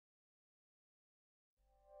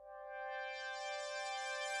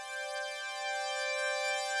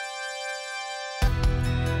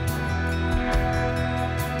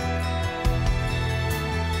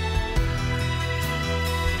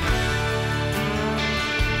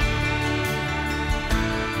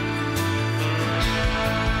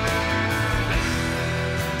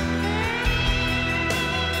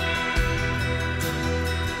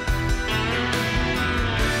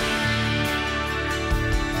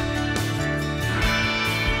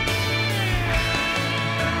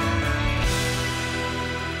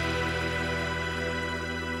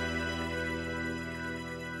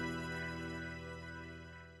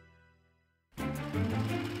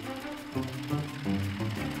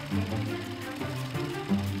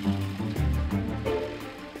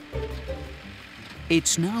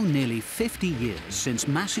It's now nearly 50 years since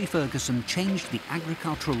Massey Ferguson changed the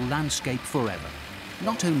agricultural landscape forever,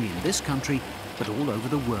 not only in this country, but all over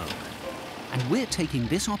the world. And we're taking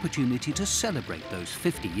this opportunity to celebrate those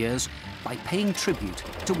 50 years by paying tribute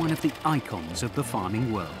to one of the icons of the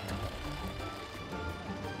farming world.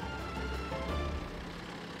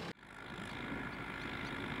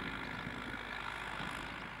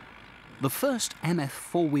 The first MF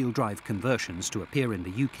four-wheel drive conversions to appear in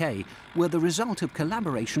the UK were the result of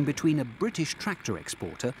collaboration between a British tractor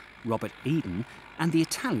exporter, Robert Eden, and the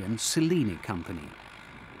Italian Cellini company.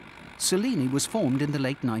 Cellini was formed in the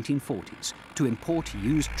late 1940s to import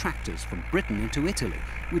used tractors from Britain into Italy,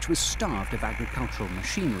 which was starved of agricultural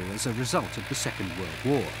machinery as a result of the Second World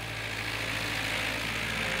War.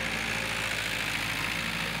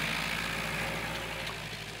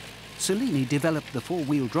 Cellini developed the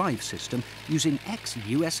four-wheel drive system using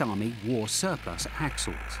ex-US Army war surplus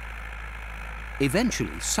axles.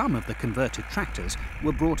 Eventually, some of the converted tractors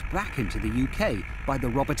were brought back into the UK by the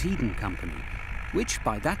Robert Eden Company, which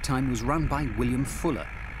by that time was run by William Fuller,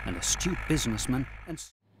 an astute businessman and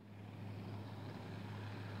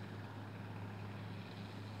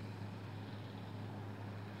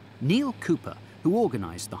Neil Cooper, who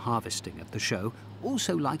organised the harvesting at the show,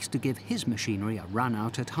 also likes to give his machinery a run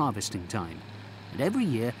out at harvesting time. And every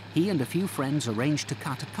year, he and a few friends arrange to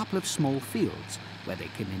cut a couple of small fields where they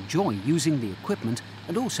can enjoy using the equipment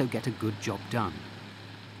and also get a good job done.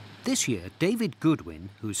 This year, David Goodwin,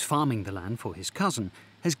 who's farming the land for his cousin,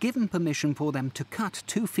 has given permission for them to cut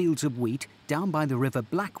 2 fields of wheat down by the River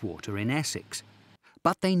Blackwater in Essex.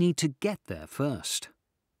 But they need to get there first.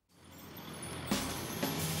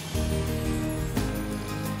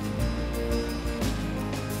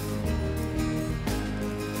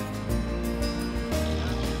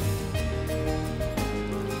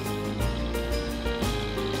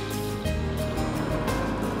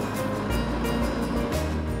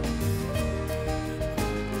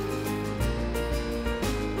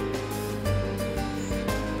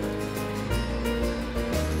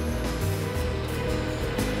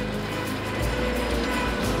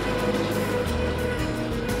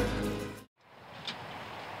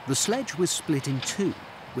 The sledge was split in 2,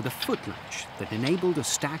 with a footlatch that enabled a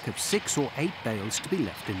stack of 6 or 8 bales to be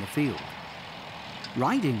left in the field.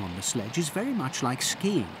 Riding on the sledge is very much like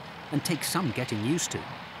skiing and takes some getting used to,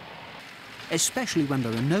 especially when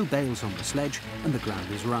there are no bales on the sledge and the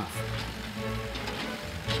ground is rough.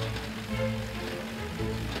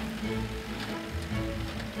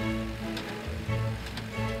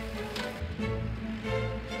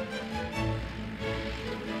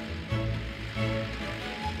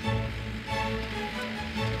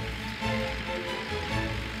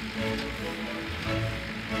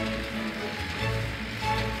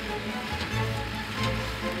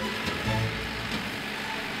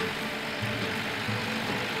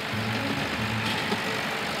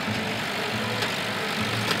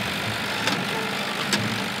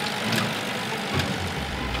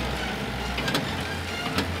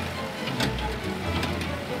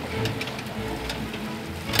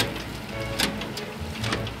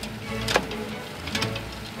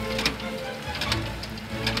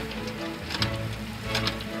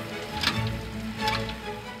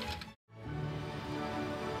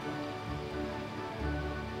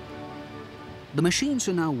 The machines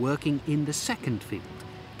are now working in the second field,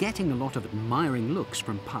 getting a lot of admiring looks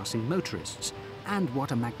from passing motorists, and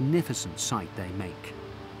what a magnificent sight they make.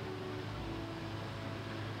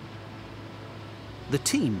 The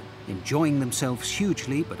team, enjoying themselves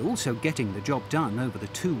hugely but also getting the job done over the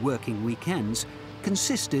 2 working weekends,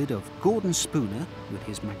 consisted of Gordon Spooner with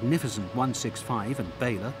his magnificent 165 and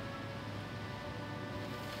baler,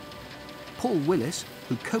 Paul Willis,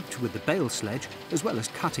 who coped with the bale sledge as well as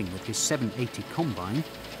cutting with his 780 combine,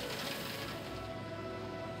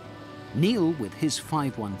 Neil with his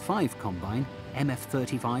 515 combine,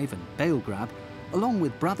 MF35 and bale grab, along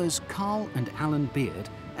with brothers Carl and Alan Beard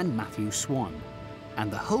and Matthew Swan, and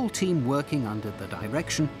the whole team working under the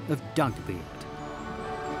direction of Doug Beard.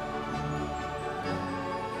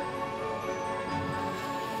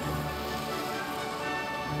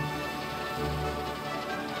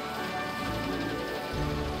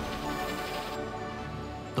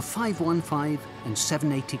 The 515 and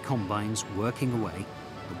 780 combines working away,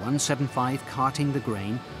 the 175 carting the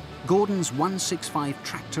grain, Gordon's 165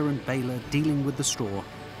 tractor and baler dealing with the straw,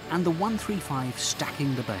 and the 135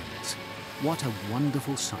 stacking the bales. What a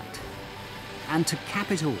wonderful sight. And to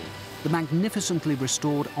cap it all, the magnificently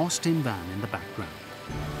restored Austin van in the background.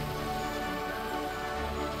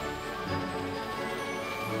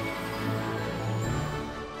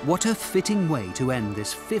 What a fitting way to end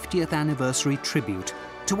this 50th anniversary tribute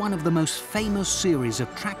to one of the most famous series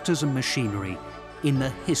of tractors and machinery in the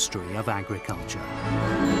history of agriculture.